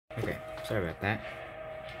Sorry about that.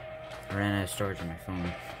 I ran out of storage on my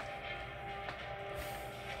phone.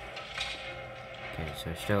 Okay,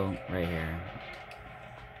 so still right here.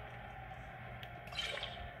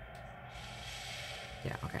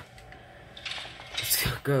 Yeah, okay. Let's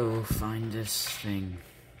go find this thing.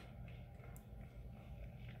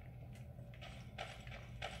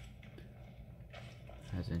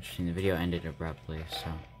 That's interesting. The video ended abruptly, so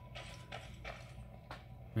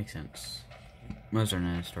makes sense. Most are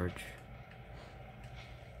not in storage.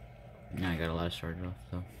 Now I got a lot of storage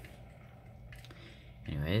left though.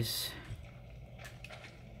 Anyways,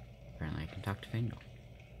 apparently I can talk to Fango.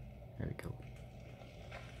 There we go.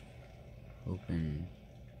 Open.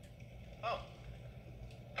 Oh.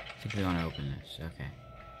 I think we want to open this. Okay.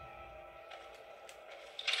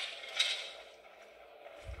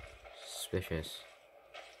 Suspicious.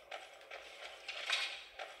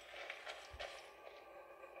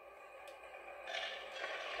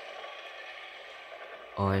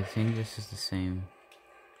 Oh, I think this is the same.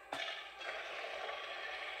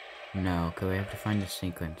 No, okay, we have to find the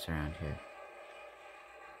sequence around here.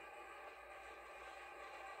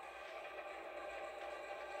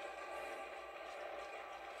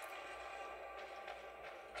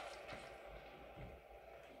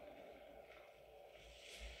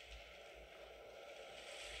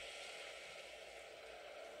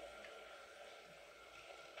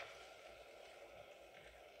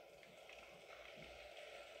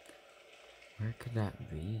 Where could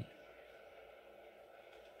that be?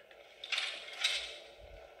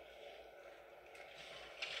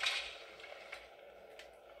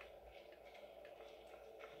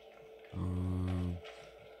 Do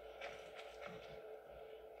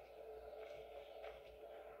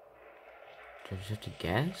I just have to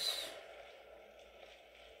guess?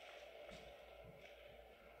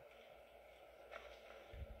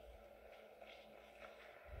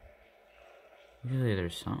 Usually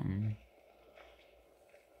there's something.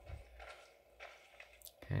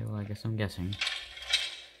 Okay, well I guess I'm guessing.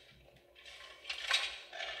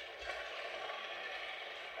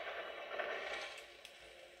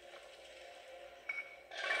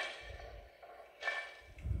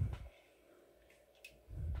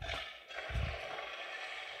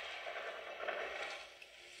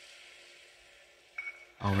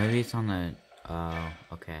 Oh, maybe it's on the,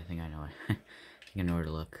 okay, I think I know it. I think I know where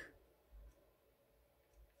to look.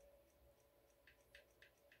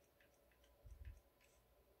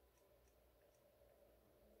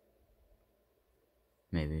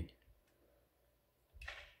 Maybe.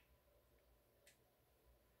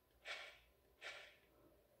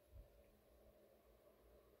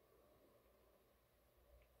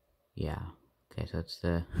 Yeah. Okay, so it's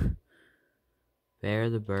the bear,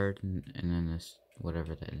 the bird, and then this,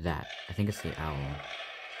 whatever that. I think it's the owl.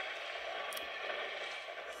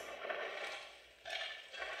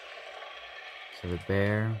 So the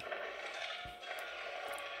bear,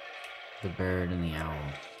 the bird, and the owl.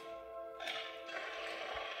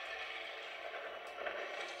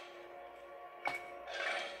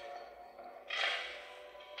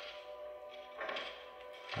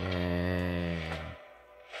 Yay.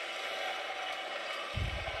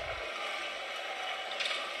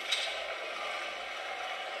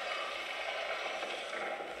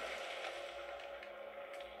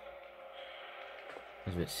 That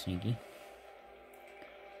was a bit sneaky.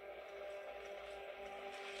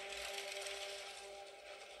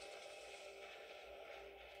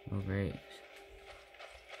 Oh, great.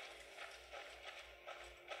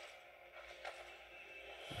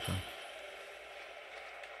 Okay.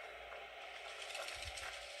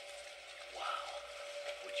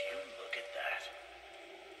 Would you look at that?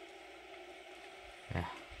 Yeah.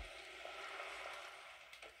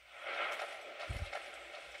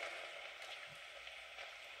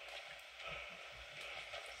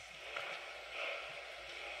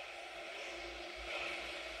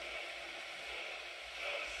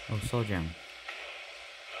 Oh, soul gem.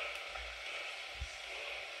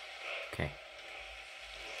 Okay.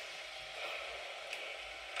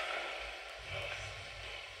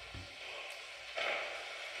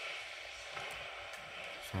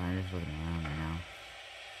 Sorry, I'm just looking around right now.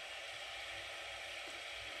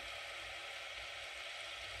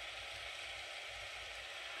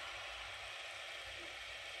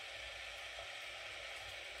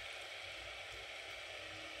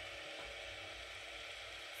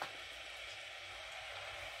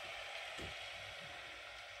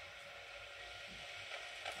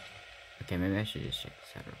 Okay, maybe I should just check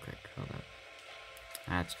this out real quick. Hold up.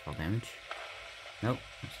 That's fall damage. Nope,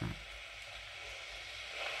 that's not.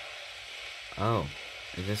 Oh,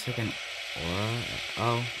 is this like an aura?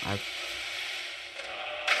 Oh,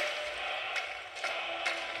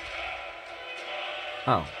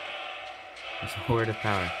 Oh. It's a word of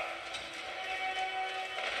power.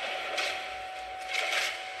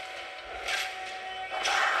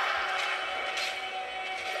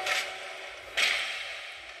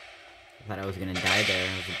 I thought I was gonna die there.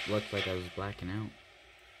 It looked like I was blacking out.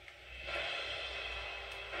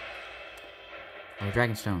 Oh,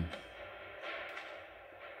 Dragonstone.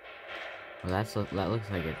 Well, that looks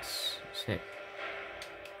like it's sick.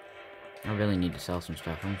 I really need to sell some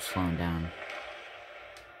stuff. I'm slowing down.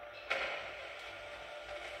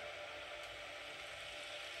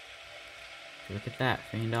 Look at that,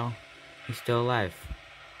 Fiendal. He's still alive.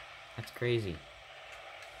 That's crazy.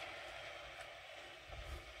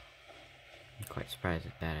 I'm quite surprised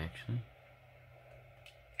at that, actually.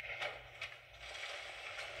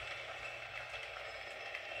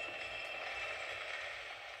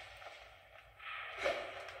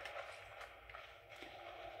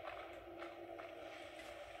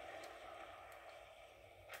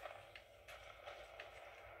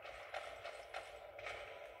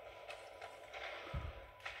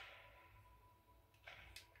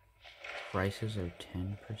 Prices are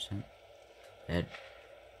 10% bed.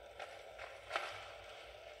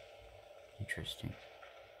 Interesting.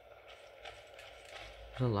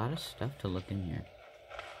 There's a lot of stuff to look in here.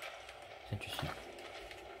 It's interesting.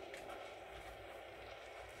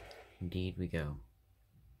 Indeed we go.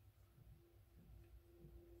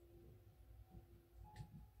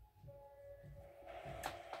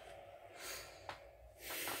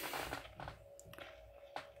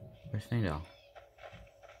 Where's Fiendal?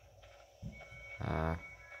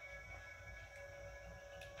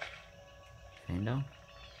 Fiendal?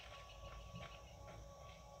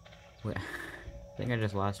 Wait, I think I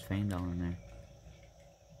just lost Fiendal in there.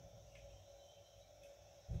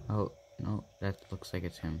 Oh, no, that looks like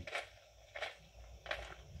it's him.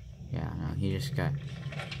 Yeah, no, he just got...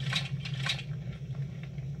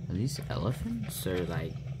 Are these elephants? Or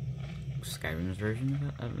like Skyrim's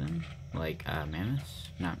version of them? Like, mammoths?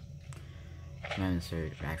 No. Mammoths are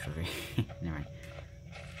actually... Never mind.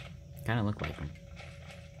 Kinda look like them.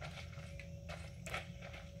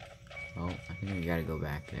 Oh, I think we gotta go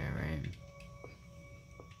back there, right?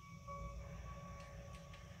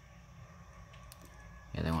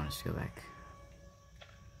 Yeah, they want us to go back.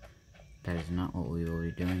 That is not what we will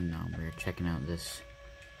be doing now. We're checking out this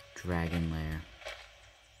dragon lair.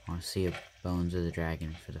 I want to see bones of the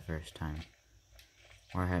dragon for the first time.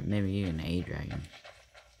 Or maybe even a dragon.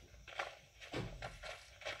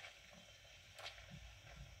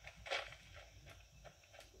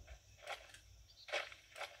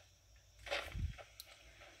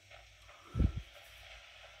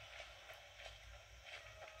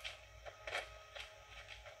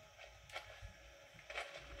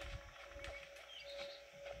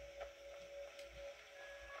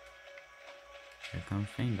 Here comes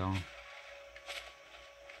Fiendal.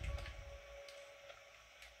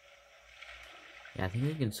 Yeah, I think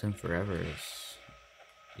we can swim forever as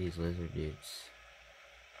these lizard dudes.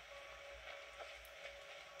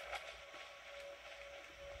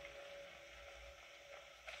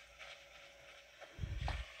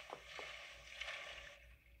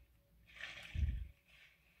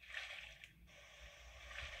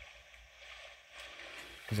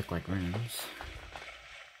 These look like rooms.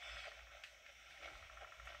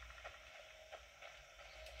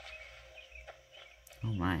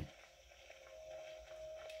 Oh my.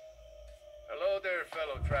 Hello there,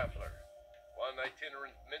 fellow traveler. One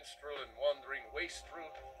itinerant minstrel and wandering wastrel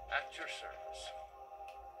at your service.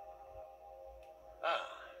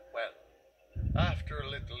 Ah, well, after a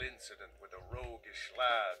little incident with a roguish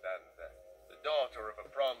lad and the daughter of a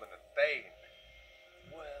prominent thane,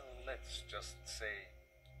 well, let's just say,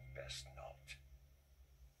 best not.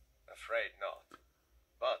 Afraid not.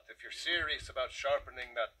 But if you're serious about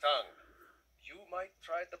sharpening that tongue, you might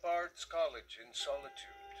try the Bard's College in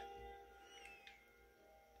solitude.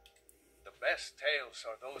 The best tales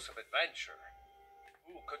are those of adventure.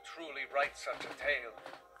 Who could truly write such a tale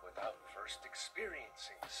without first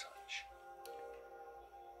experiencing such?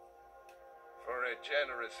 For a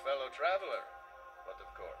generous fellow traveler. But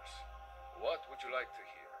of course, what would you like to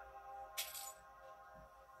hear?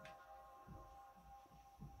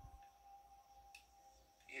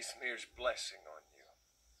 Ismir's blessing on you.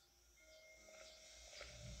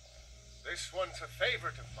 This one's a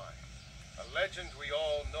favorite of mine, a legend we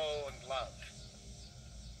all know and love.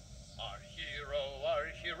 Our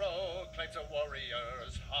hero claims a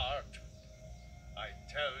warrior's heart. I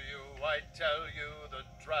tell you, the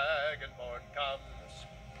Dragonborn comes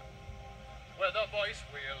with the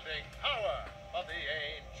voice-wielding power of the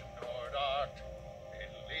ancient Nord art.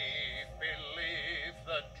 Believe,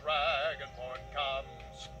 the Dragonborn comes.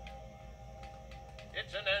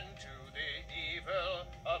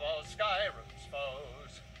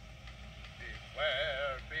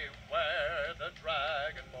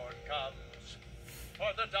 for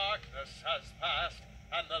the darkness has passed,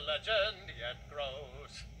 and the legend yet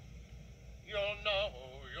grows. You'll know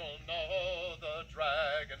the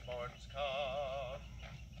Dragonborn's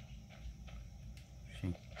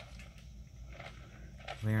come.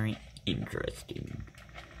 Very interesting.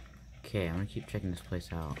 Okay, I'm gonna keep checking this place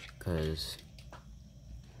out, cause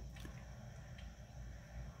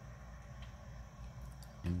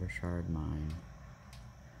Ember Shard Mine.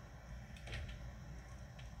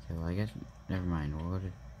 Okay, well I guess never mind.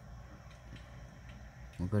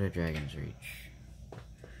 We'll go to Dragon's Reach.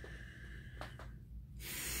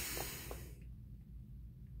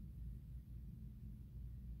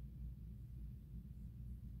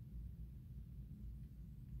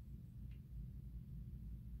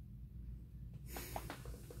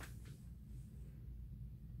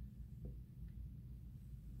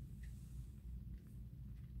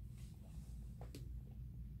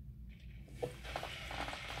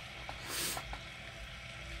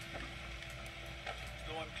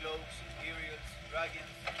 Cloaks, Imperials, dragons.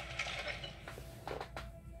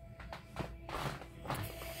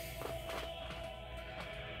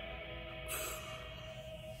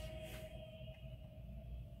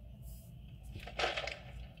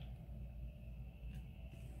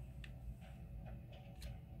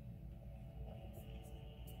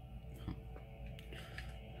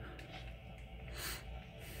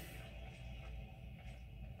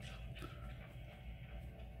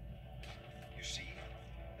 You see?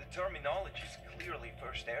 Terminology is clearly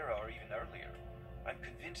First Era or even earlier. I'm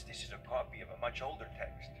convinced this is a copy of a much older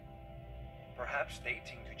text. Perhaps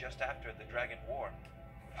dating to just after the Dragon War.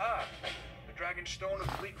 Ah, the Dragon Stone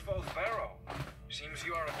of Bleak Falls Barrow. Seems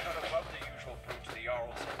you are a cut above the usual approach the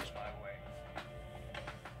Jarl sends my way.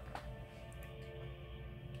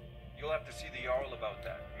 You'll have to see the Jarl about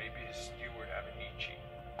that. Maybe his steward Avenici.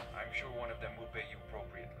 I'm sure one of them will pay you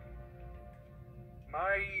appropriately.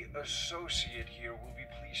 My associate here will be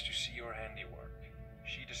pleased to see your handiwork.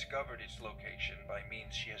 She discovered its location by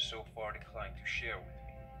means she has so far declined to share with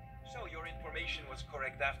me. So your information was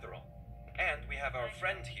correct after all. And we have our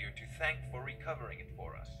friend here to thank for recovering it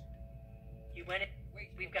for us. You went it?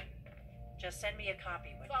 We've got... Just send me a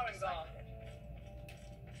copy when you decide it.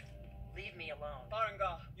 Leave me alone.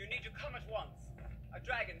 Farengar, you need to come at once. A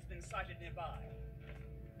dragon's been sighted nearby.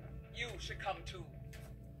 You should come too.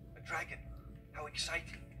 A dragon? How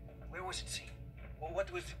exciting. Where was it seen? Well, what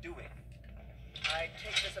was it doing? I'd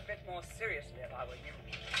take this a bit more seriously if I were you.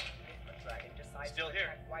 If a dragon decides Still to here.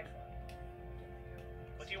 attack Whiterun.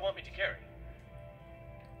 What do you want me to carry?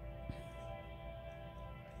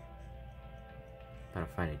 About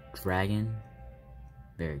to fight a dragon.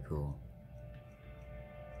 Very cool.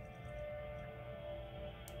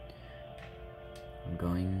 I'm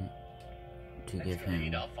going to give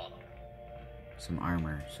him I'll follow. some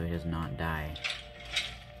armor so he does not die.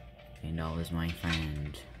 Faendal is my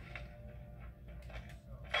friend.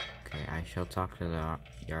 Okay, I shall talk to the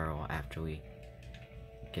Jarl after we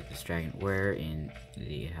get this dragon. Where in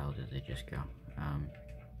the hell did they just go?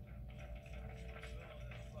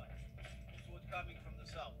 Sword coming from the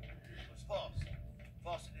south. It was fast.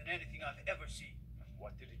 Faster than anything I've ever seen.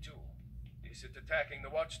 What did it do? Is it attacking the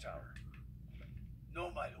watchtower? No,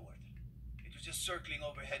 my lord. It was just circling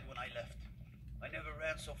overhead when I left. I never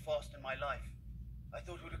ran so fast in my life. I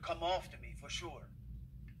thought it would have come after me, for sure.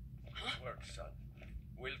 Good work, son.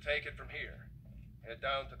 We'll take it from here. Head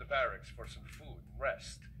down to the barracks for some food and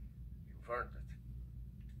rest. You've earned it.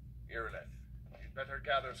 Irileth, you'd better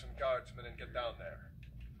gather some guardsmen and get down there.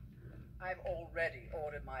 I've already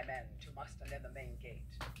ordered my men to muster near the main gate.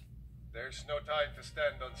 There's no time to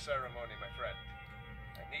stand on ceremony, my friend.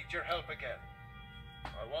 I need your help again.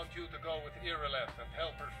 I want you to go with Irileth and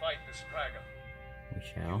help her fight this dragon. We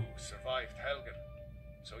shall. You survived Helgen,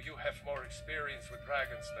 so you have more experience with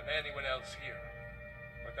dragons than anyone else here.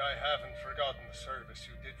 But I haven't forgotten the service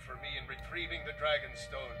you did for me in retrieving the Dragon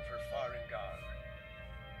Stone for Farengar.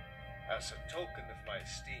 As a token of my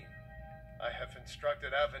esteem, I have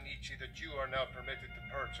instructed Avenici that you are now permitted to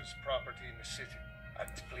purchase property in the city. And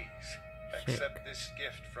please, accept this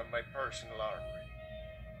gift from my personal armory.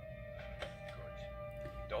 Good.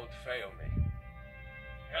 Don't fail me.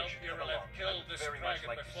 Help Irileth kill this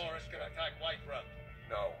dragon before it can attack Whiterun.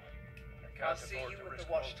 No. I can't I'll see afford you to at risk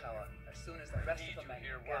the watchtower as soon as the I rest need of the you men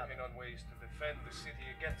here gather. working on ways to defend the city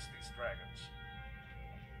against these dragons.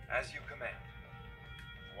 As you command.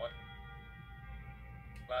 What?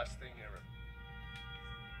 Last thing, Aaron.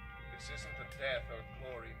 This isn't a death or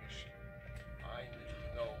glory mission. I need to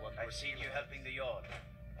know what I've we're seen you dealing helping the Yard.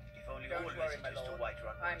 If only Don't all worry, my visitors to lord.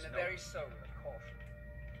 Whiterun I'm was the known. very soul of caution.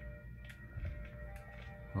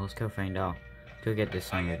 Well, let's go find out. Go get this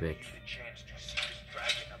son of a I envy bitch. you the chance to see this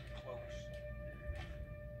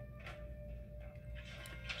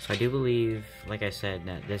So I do believe, like I said,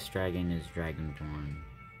 that this dragon is Dragonborn.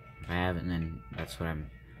 If I haven't, then that's what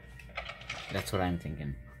I'm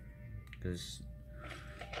thinking. Because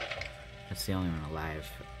that's the only one alive,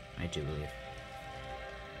 I do believe.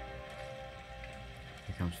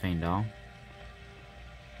 Here comes Faendal.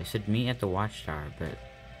 They said meet at the Watchtower, but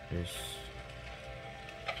there's...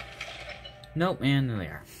 Nope, and there they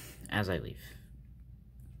are, as I leave.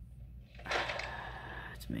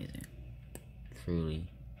 It's amazing. Truly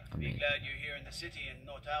Be amazing. glad you're here in the city and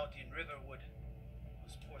not out in Riverwood.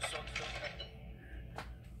 Those poor sods don't...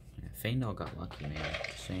 Yeah, Faendal got lucky, man.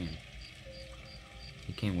 Just saying.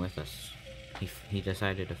 He came with us. He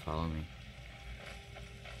decided to follow me.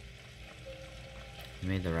 He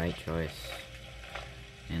made the right choice.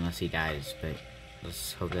 Unless he dies, but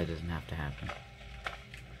let's hope that doesn't have to happen.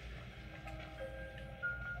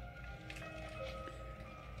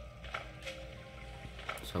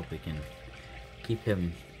 Let's hope we can keep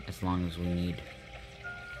him as long as we need.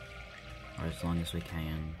 Or as long as we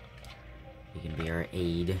can. He can be our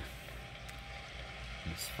aid in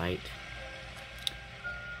this fight.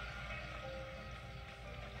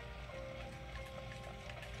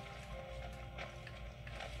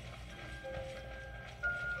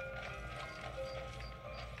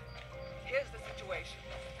 Here's the situation.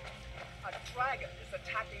 A dragon is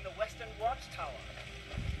attacking the Western Watchtower.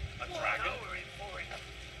 A dragon? We're in for it.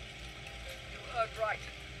 You heard right.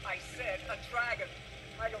 I said a dragon.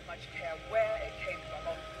 I don't much care where it came from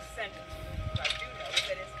or who sent it. What I do know is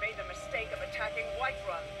that it's made the mistake of attacking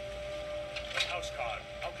Whiterun. Houseguard,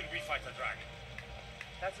 how can we fight a dragon?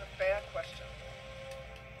 That's a fair question.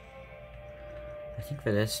 I think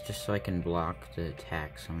for this, just so I can block the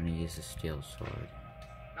attacks, I'm gonna use the steel sword.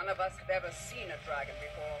 None of us have ever seen a dragon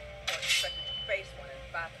before, or expected to face one in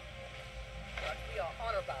battle. But we are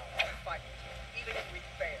honor-bound to fight, even if we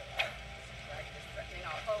fail. This dragon is threatening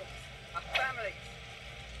our homes, our families.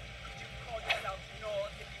 Could you call yourself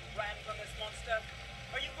North if you ran from this monster?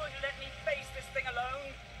 Are you going to let me face this thing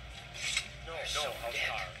alone? No,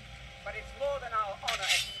 Houseguard. But it's more than our honor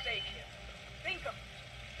at stake here. Think of it.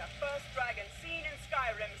 The first dragon seen in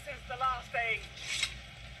Skyrim since the last age.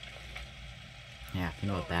 Yeah,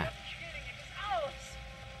 think about that. Kidding, it is ours.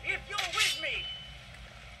 If you're with me.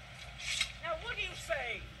 Now, what do you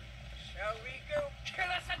say? Shall we go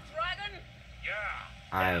kill us a dragon? Yeah.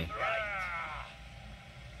 Aye.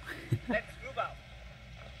 Let's move out.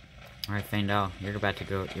 Alright, Faendal, you're about to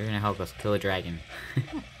go. You're gonna help us kill a dragon.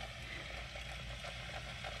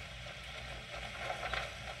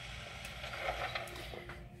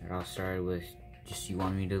 It all started with just you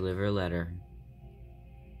want me to deliver a letter.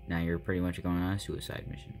 Now you're pretty much going on a suicide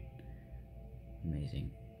mission.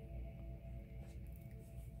 Amazing.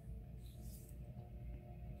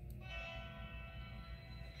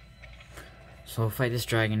 So I'll fight this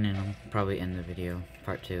dragon and I'll probably end the video.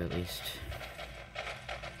 Part 2 at least.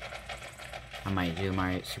 I might do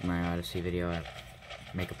my Super Mario Odyssey video. I'll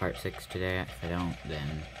make a part 6 today. If I don't,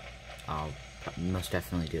 then I'll most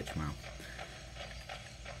definitely do it tomorrow.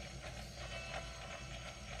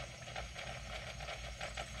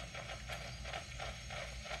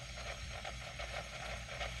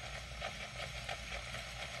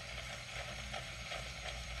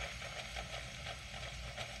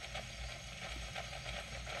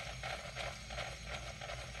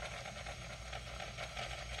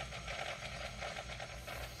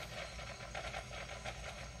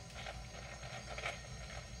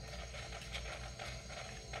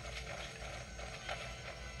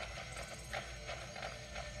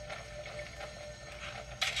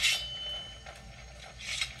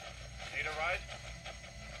 Need a ride?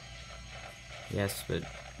 Yes, but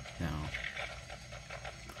no.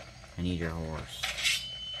 I need your horse.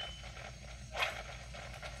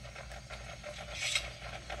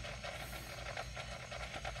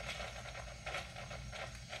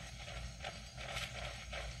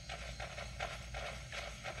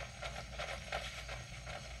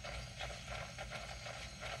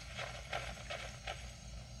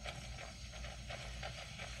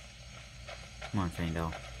 Come on,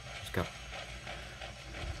 Faendal. Let's go.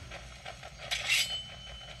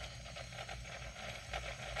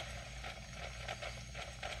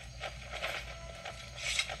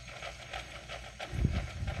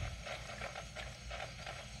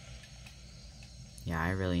 Yeah,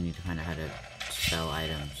 I really need to find out how to sell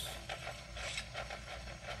items.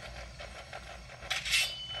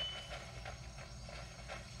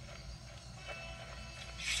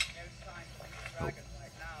 No sign of any dragon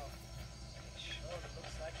right now. It sure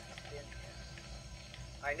looks like he's been here.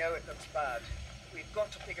 I know it looks bad. We've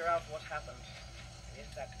got to figure out what happened. And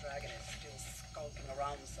if that dragon is still skulking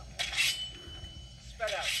around somewhere.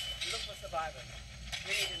 Spread out. Look for survivors.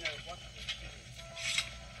 We need to know what this is.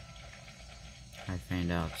 I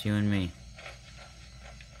found out. It's you and me.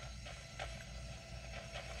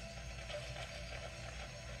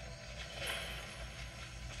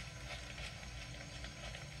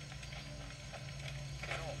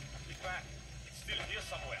 No, he's back. It's still here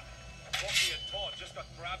somewhere. Bucky and Todd just got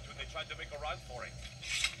grabbed when they tried to make a run for it.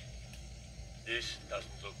 This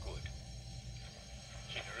doesn't look good.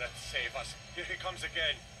 Let's save us. Here he comes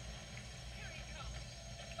again. Here he comes.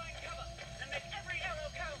 Find cover and make every arrow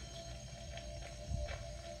count.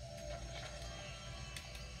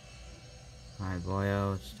 Alright,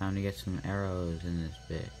 boyo, it's time to get some arrows in this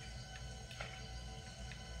bitch.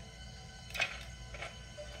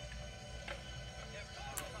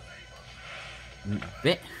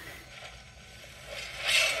 Bit.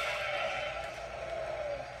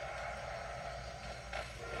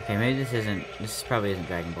 Okay, maybe this probably isn't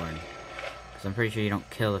Dragonborn, because I'm pretty sure you don't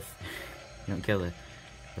kill the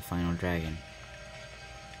final dragon.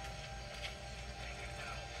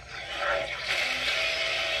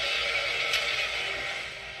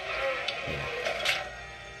 Yeah.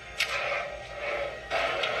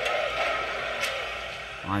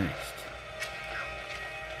 I missed.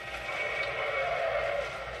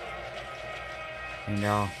 And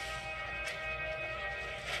y'all.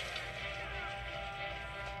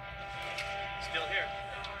 Still here.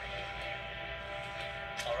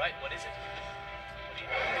 All right, what is it? What do you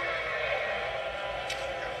know?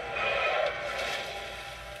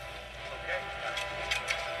 Okay.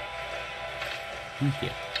 Thank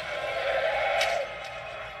you.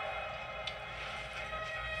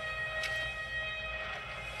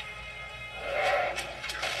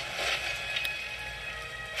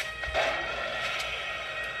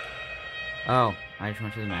 Oh, I just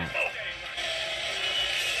went to the map.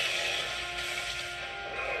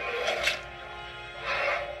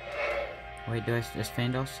 Wait, is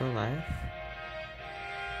Fandal still alive?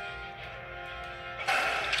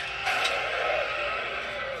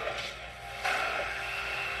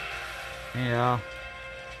 Yeah.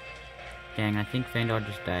 Dang, I think Fandal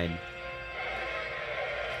just died.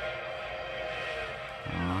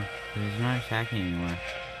 Aw, he's not attacking anymore.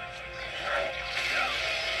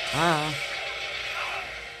 Ah.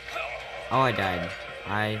 Oh, I died.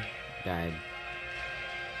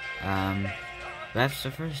 That's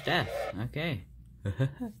the first death. Okay.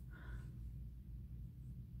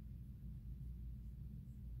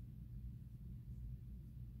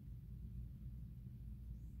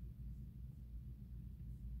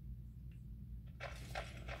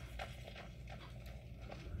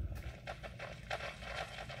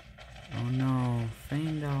 Oh no,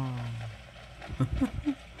 Fandal.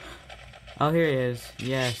 Oh, here he is.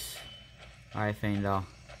 Yes. Alright, Fandal.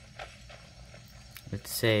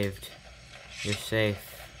 It's saved. You're safe.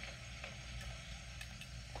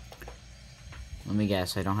 Let me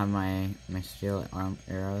guess, I don't have my steel arm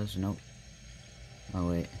arrows? Nope. Oh,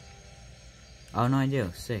 wait. Oh, no, I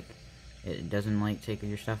do. Sick. It doesn't, like, take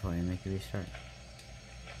your stuff away and make you restart.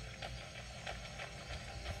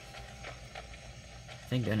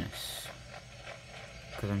 Thank goodness.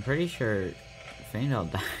 Because I'm pretty sure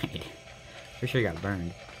Fandal died. Pretty sure he got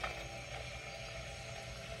burned.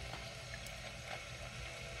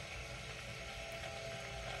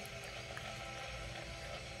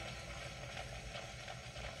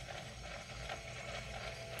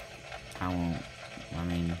 I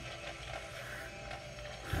mean...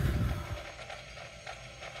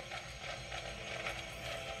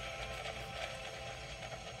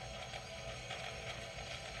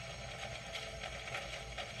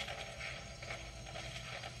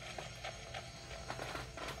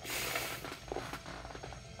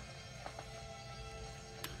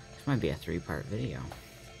 This might be a 3-part video.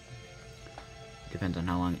 Depends on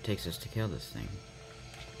how long it takes us to kill this thing.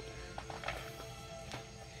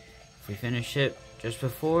 If we finish it just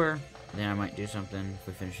before, then I might do something. If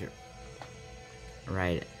we finish it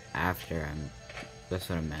right after, that's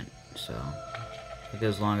what I meant. So, if it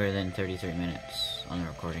goes longer than 33 minutes on the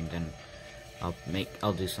recording, then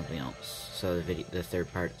I'll do something else. So the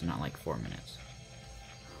third part is not like 4 minutes.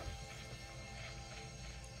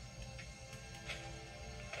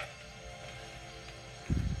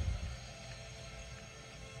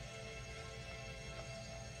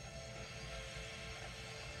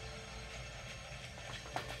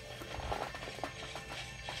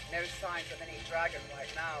 No signs of any dragon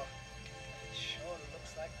right now. It sure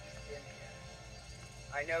looks like he's been here.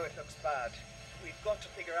 I know it looks bad. We've got to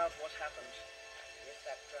figure out what happened. If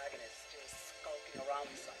that dragon is still skulking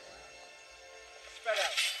around somewhere. Spread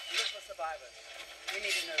out and look for survivors. We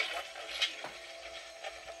need to know what they feel.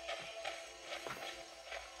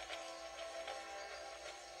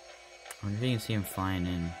 I wonder if you can see him flying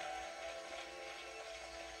in.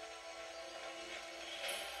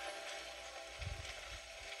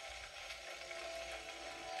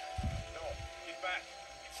 No, get back.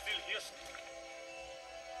 It's still here.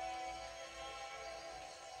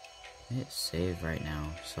 I hit save right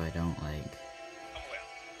now, so I don't like. Somewhere.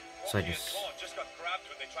 So I Rocky and just. Thor just got grabbed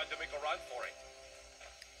when they tried to make a run for it.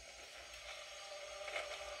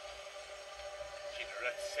 Killer,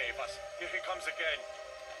 let's save us. Here he comes again.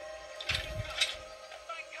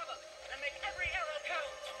 Find cover and make every arrow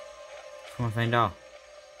count. Come on, find out.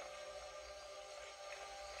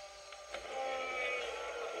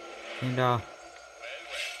 Find out. Well,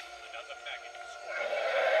 another maggot to swallow.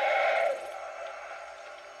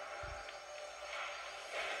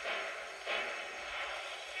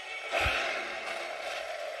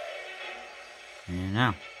 And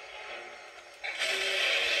now.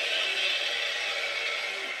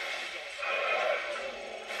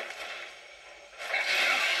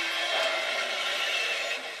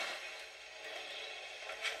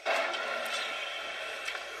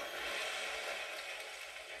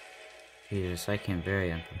 Jesus, I came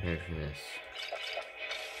very unprepared for this.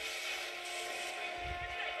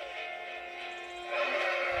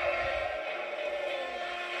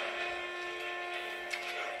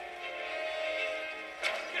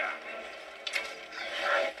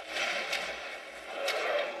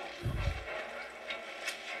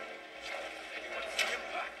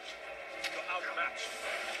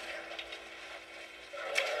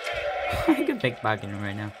 I could pickpocket him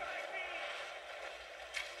right now.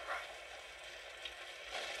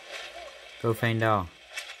 Go find out.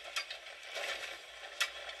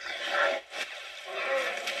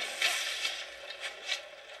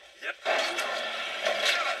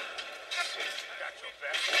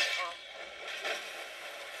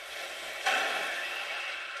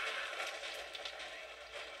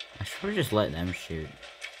 I should just let them shoot.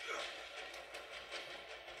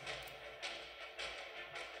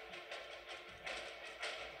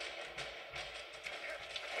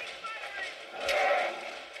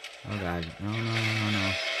 Oh god, no, no, no, no,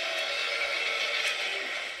 no.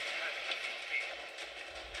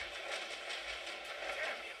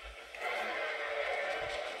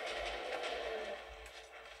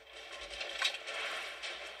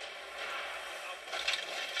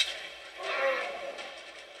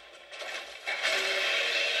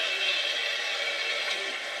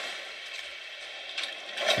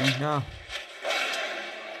 No.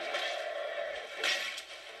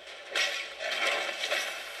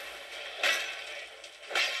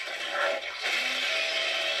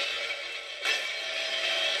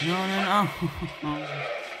 No, no, no.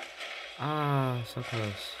 Ah, so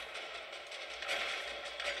close.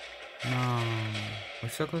 No. We're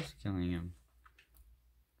so close to killing him.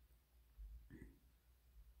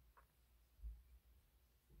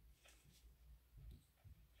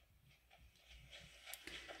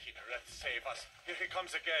 Let's save us. Here he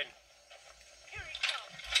comes again. Here he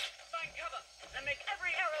comes. Find cover and make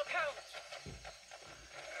every arrow count.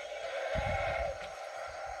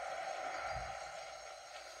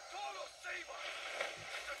 Tolo, save us!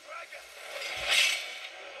 The dragon!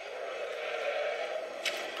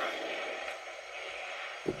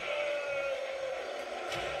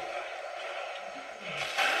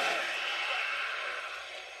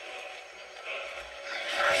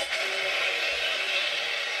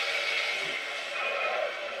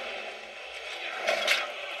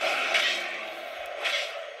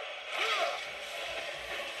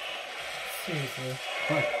 Seriously.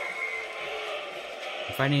 What?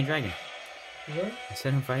 I'm fighting a dragon. What? I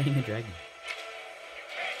said I'm fighting a dragon.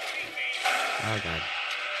 Oh god.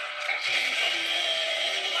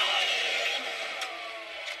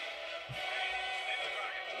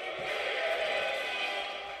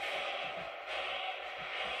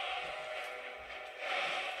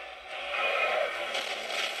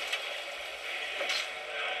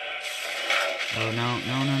 Oh no,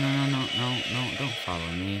 no, no, no, no, no, no, no, don't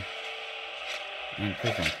follow me. And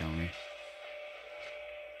please don't kill me.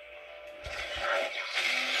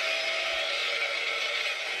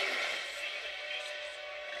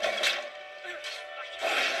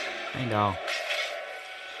 I know.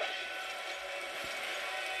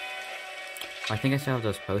 I think I still have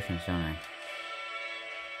those potions, don't I?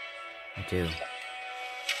 I do.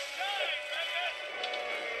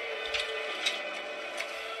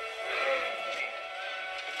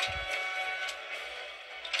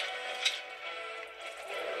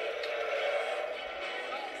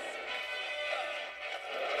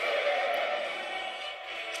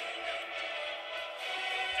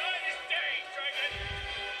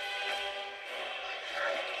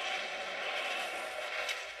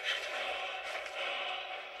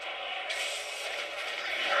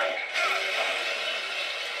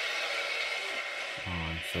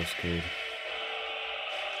 So screwed.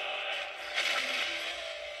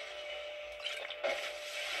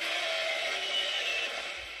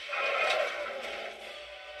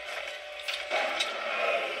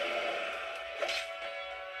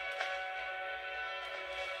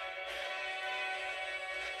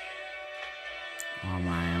 Oh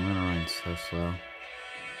my, I'm gonna run so slow.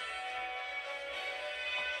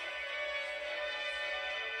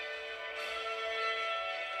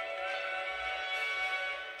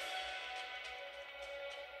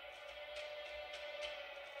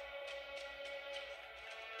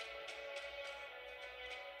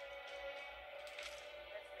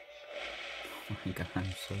 Oh my god, I'm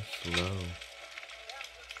so slow.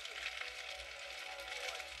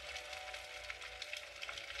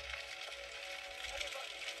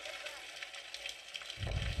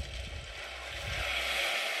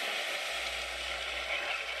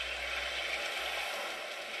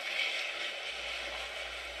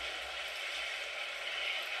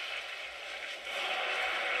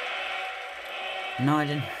 No, I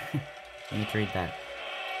didn't. Let me read that.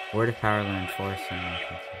 Word of power, learn force, and...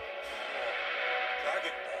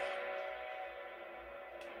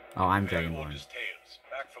 Oh, I'm Dragonborn. Tales,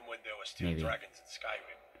 back from when there were still Maybe. dragons in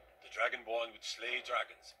Skyrim. The Dragonborn would slay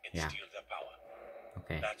dragons and steal their power.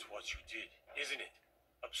 Okay. That's what you did, isn't it?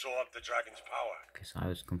 Absorb the dragon's power. Okay, so I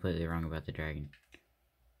was completely wrong about the dragon.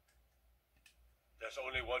 There's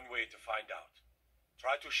only one way to find out.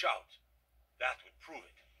 Try to shout. That would prove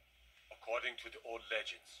it. According to the old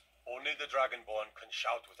legends, only the Dragonborn can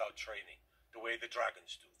shout without training, the way the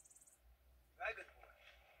dragons do. Dragonborn?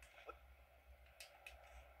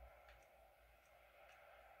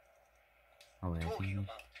 Oh wait, I think Talking I'm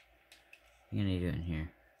about? gonna do it in here.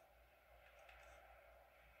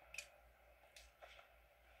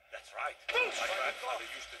 That's right. My grandfather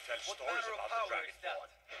used to tell What stories manner of about the power is that?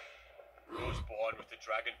 Dragonborn. Those born with the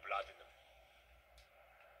dragon blood in them.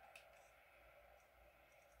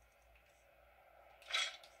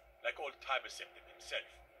 Like old Tiber Septim himself.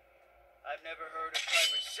 I've never heard of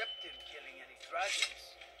Tiber Septim killing any dragons.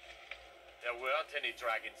 There weren't any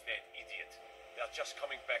dragons then, idiot. They're just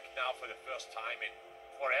coming back now for the first time in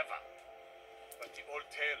forever. But the old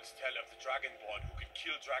tales tell of the Dragonborn who can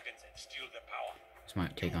kill dragons and steal their power. This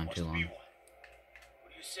might take on too Must long. be one. What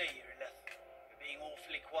do you say, Irileth? You're being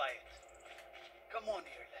awfully quiet. Come on,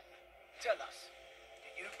 Irileth. Tell us. Do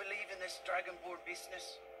you believe in this Dragonborn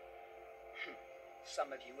business?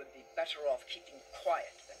 Some of you would be better off keeping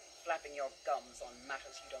quiet than flapping your gums on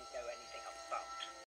matters you don't know anything about.